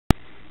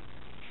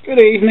Good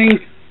evening.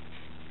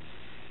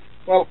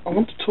 Well, I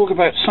want to talk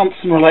about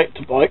something related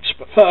to bikes,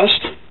 but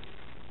first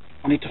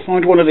I need to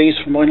find one of these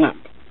for my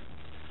lamp.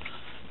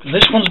 Because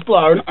this one's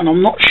blown and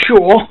I'm not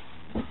sure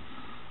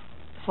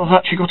if I've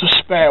actually got a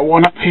spare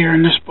one up here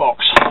in this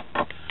box.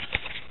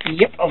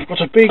 Yep, I've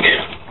got a big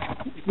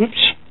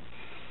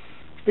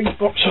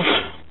box of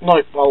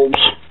light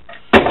bulbs.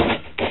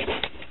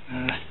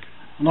 And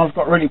I've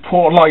got really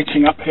poor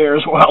lighting up here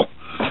as well.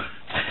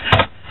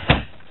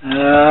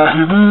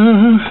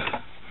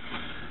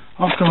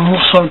 I've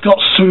also got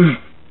some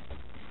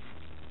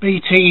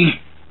BT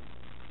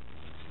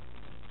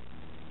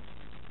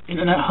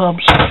internet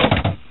hubs.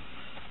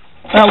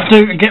 That'll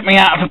do to get me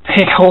out of a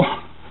pickle.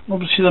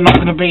 Obviously they're not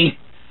going to be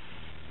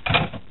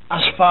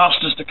as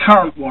fast as the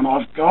current one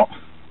I've got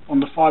on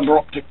the fibre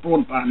optic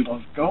broadband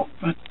I've got,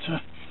 but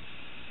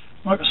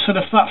like I said,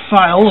 if that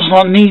fails and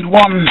I need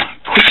one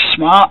quick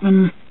smart,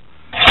 then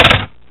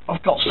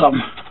I've got some.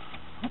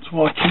 That's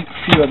why I keep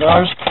a few of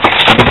those.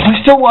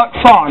 They still work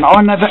fine.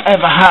 I never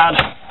ever had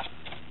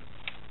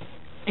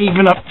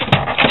even a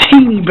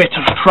teeny bit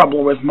of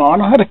trouble with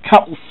mine. I had a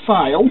couple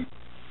fail,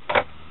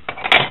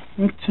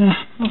 but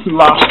nothing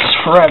lasts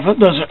forever,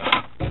 does it?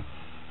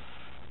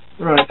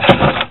 Right.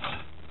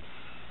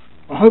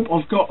 I hope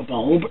I've got a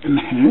bulb in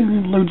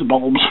here. Loads of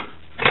bulbs.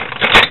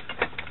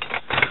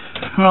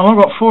 Well, I've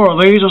got 4 of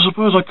these. I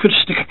suppose I could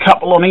stick a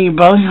couple on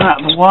eBay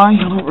out of the way. I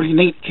don't really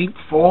need to keep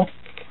 4.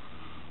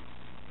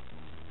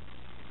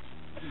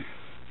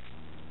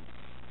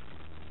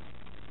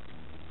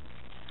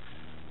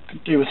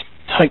 Could do with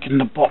taking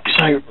the box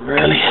out,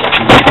 really.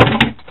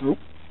 Oh.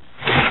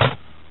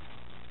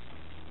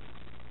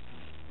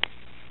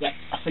 Yeah,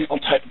 I think I'll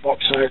take the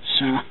box out,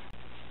 so.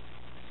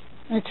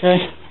 Okay,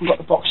 I've got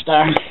the box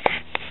down.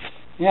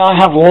 Yeah, I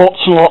have lots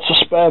and lots of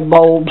spare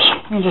bulbs.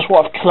 That's just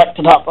what I've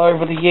collected up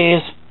over the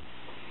years.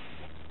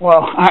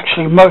 Well,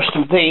 actually, most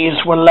of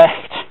these were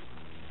left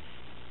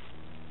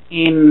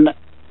in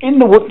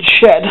the wooden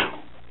shed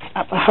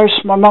at the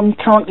house my mum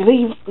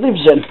currently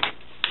lives in.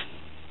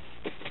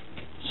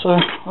 So,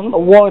 I don't know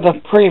why the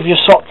previous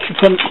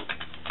occupant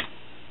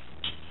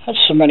had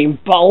so many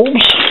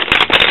bulbs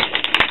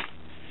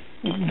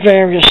of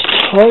various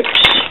types.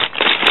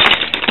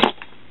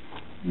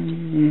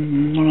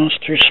 No, that's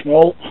too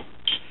small.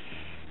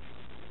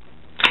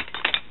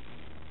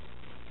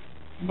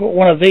 I've got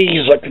one of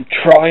these I could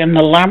try in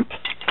the lamp.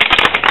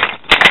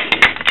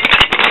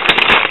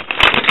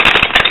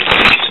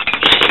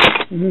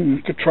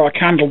 Could try a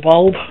candle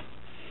bulb.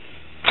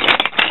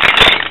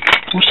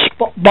 Or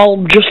spot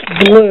bulb just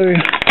blue.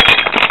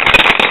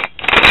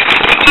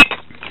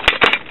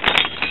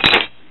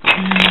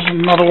 There's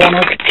another one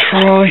I could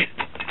try.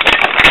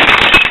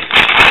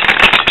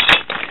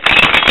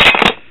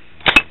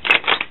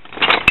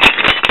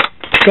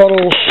 Got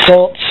all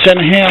sorts in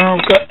here.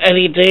 I've got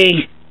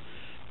LED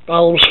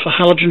bulbs for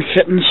halogen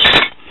fittings,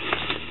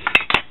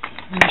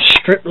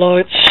 strip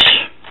lights,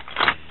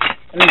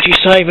 energy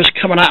savers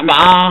coming out of my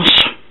arse.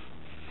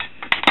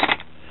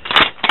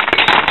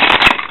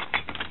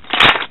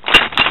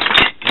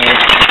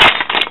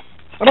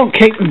 I don't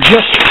keep them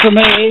just for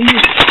me.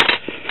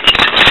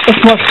 If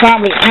my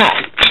family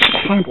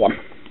I found one.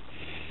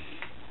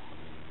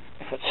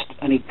 If it's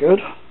any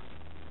good.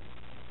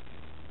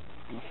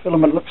 The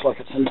filament looks like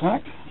it's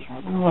intact. So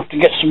I'll have to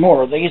get some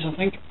more of these, I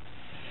think.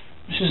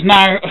 This is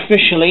now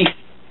officially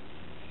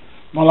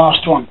my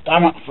last one.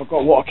 Damn it, I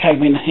forgot what I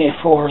came in here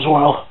for as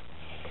well.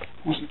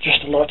 It wasn't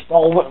just a light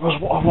bulb, it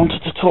was what I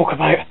wanted to talk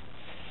about.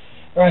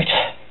 Right.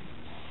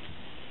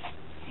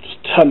 I'll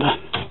just turn the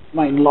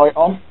main light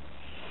on,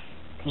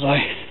 because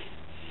I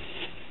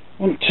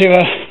want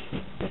to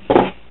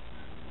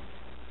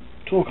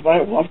talk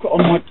about what I've got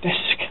on my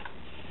desk.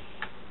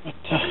 But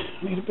I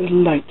need a bit of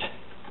light.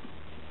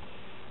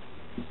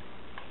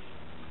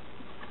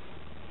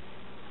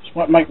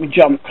 Might make me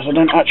jump because I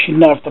don't actually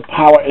know if the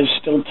power is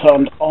still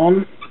turned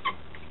on.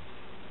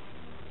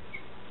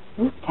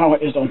 Ooh, power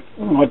is on.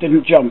 Oh, I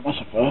didn't jump, that's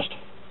a first.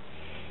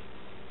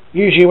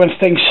 Usually when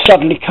things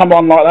suddenly come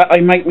on like that, they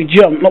make me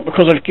jump, not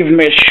because they've given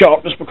me a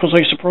shock, just because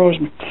they surprise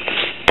me.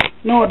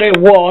 No idea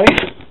why.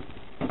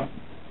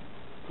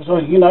 Because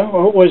I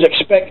always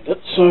expect it,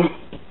 so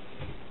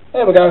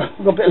there we go.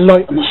 We've got a bit of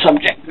light on the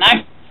subject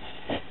now.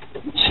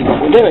 Let's see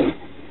what we're doing.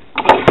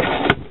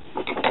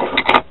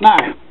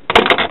 Now,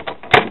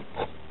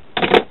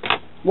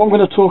 what I'm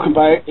going to talk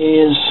about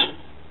is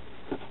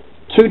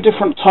 2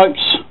 different types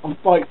of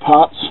bike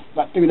parts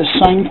that do the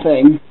same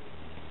thing,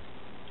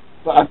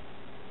 but are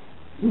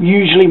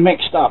usually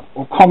mixed up,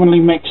 or commonly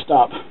mixed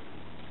up.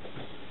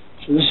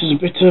 So this is a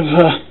bit of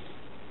a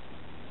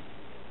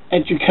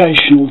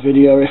educational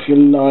video, if you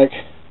like.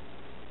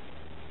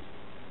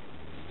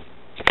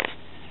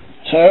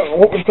 So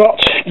what we've got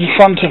in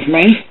front of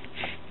me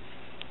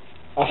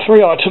are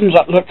 3 items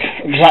that look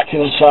exactly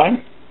the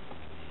same,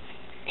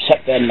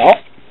 except they're not.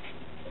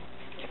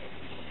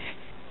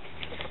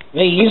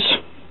 These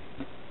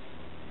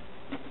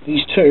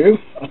 2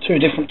 are 2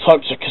 different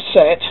types of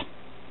cassette,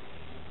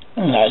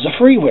 and there's a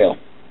freewheel.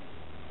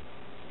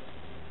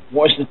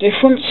 What is the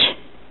difference?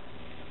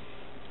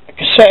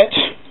 cassette,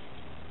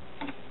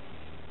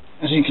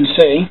 as you can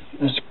see,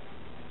 there's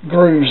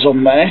grooves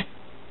on there.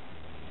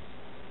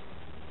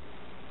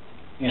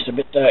 It's a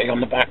bit dirty on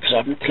the back because I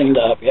haven't cleaned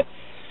it up yet.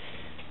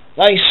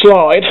 They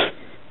slide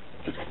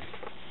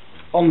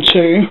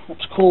onto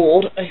what's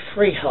called a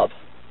free hub,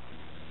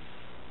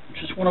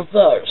 which is one of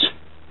those.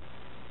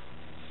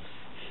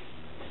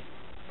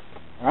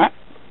 Alright,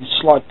 you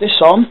slide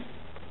this on,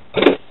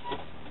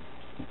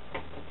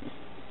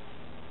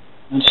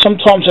 and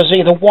sometimes there's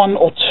either one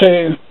or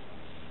two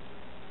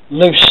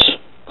loose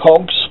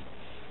cogs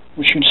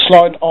which you'd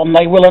slide on.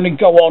 They will only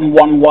go on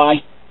one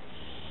way,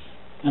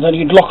 and then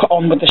you'd lock it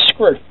on with this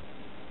screw,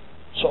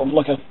 sort of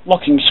like a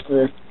locking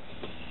screw.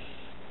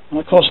 And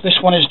of course this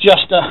one is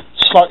just a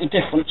slightly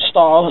different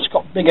style. It's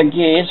got bigger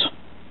gears,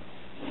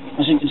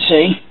 as you can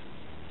see.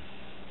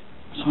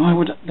 So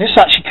this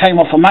actually came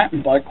off a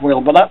mountain bike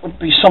wheel, but that would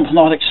be something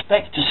I'd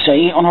expect to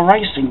see on a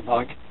racing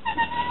bike.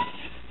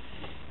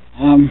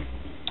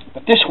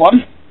 But this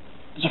one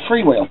is a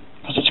freewheel,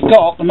 because it's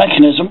got the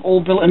mechanism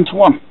all built into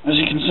one, as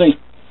you can see.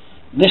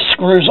 This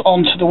screws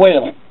onto the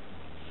wheel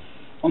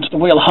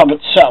hub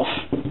itself.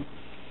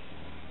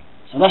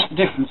 So that's the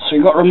difference. So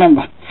you've got to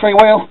remember,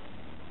 freewheel,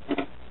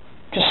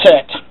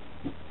 cassette,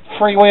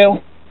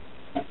 freewheel,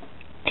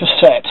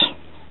 cassette.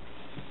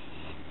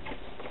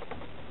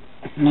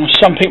 Now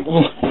some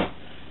people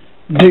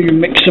do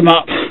mix them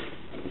up.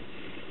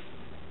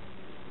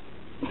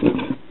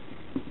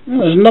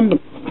 There's a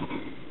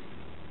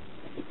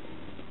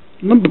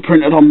number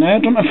printed on there. I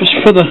don't know if it's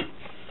for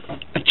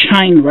a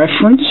chain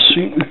reference, so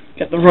you can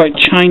get the right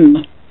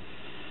chain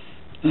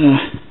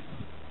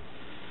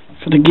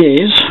for the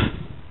gears.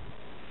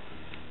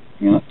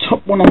 The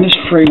top one on this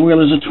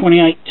freewheel is a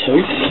 28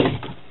 tooth.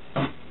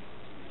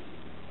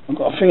 I've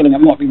got a feeling it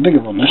might be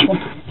bigger on this one.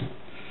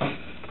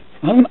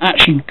 I haven't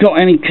actually got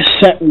any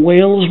cassette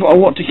wheels, but I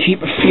want to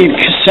keep a few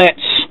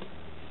cassettes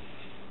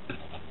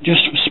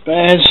just for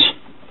spares.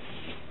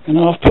 And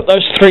I've put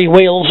those 3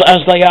 wheels as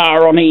they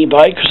are on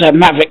eBay because they're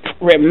Mavic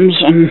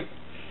rims, and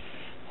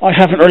I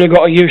haven't really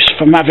got a use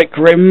for Mavic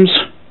rims.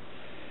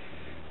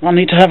 I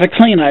need to have a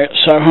clean out,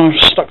 so I've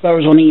stuck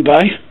those on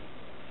eBay.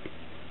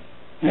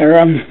 Their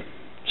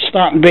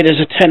starting bid is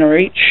a tenner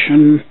each,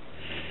 and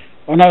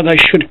I know they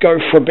should go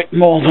for a bit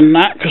more than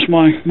that because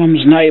my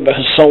mum's neighbour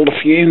has sold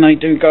a few and they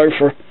do go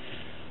for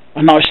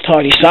a nice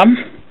tidy sum.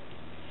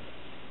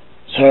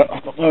 So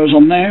I've got those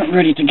on there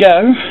ready to go,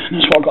 and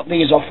that's what I've got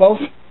these off of.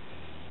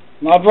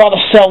 And I'd rather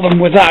sell them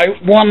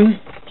without, one,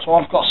 so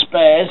I've got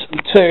spares,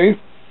 and two,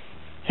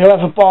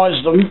 whoever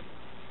buys them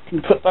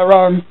can put their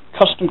own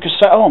custom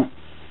cassette on,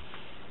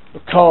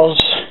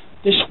 because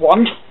this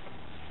one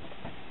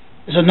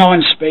is a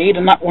 9-speed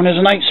and that one is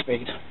an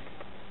 8-speed.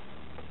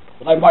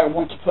 But they might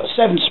want to put a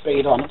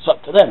 7-speed on, it's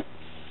up to them.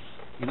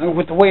 You know,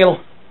 with the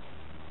wheel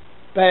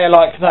bare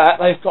like that,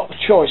 they've got the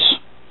choice.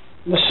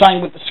 And the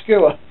same with the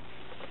skewer.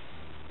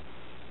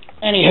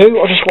 Anywho,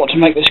 I just want to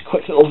make this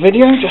quick little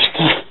video just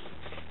to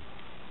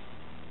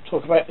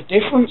talk about the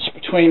difference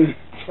between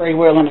a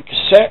freewheel and a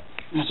cassette,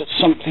 as it's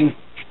something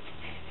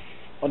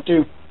I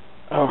do,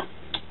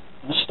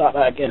 let's start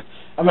that again,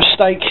 a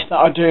mistake that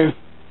I do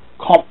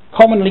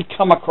commonly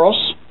come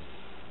across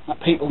that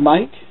people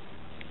make.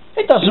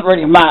 It doesn't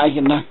really matter,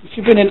 you know, if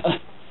you've been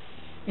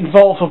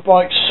involved with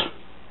bikes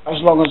as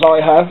long as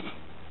I have,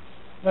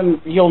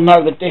 then you'll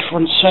know the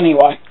difference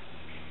anyway,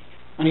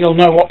 and you'll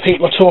know what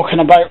people are talking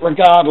about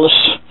regardless.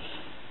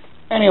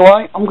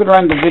 Anyway, I'm going to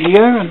end the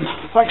video, and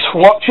thanks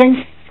for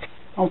watching.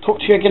 I'll talk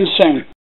to you again soon.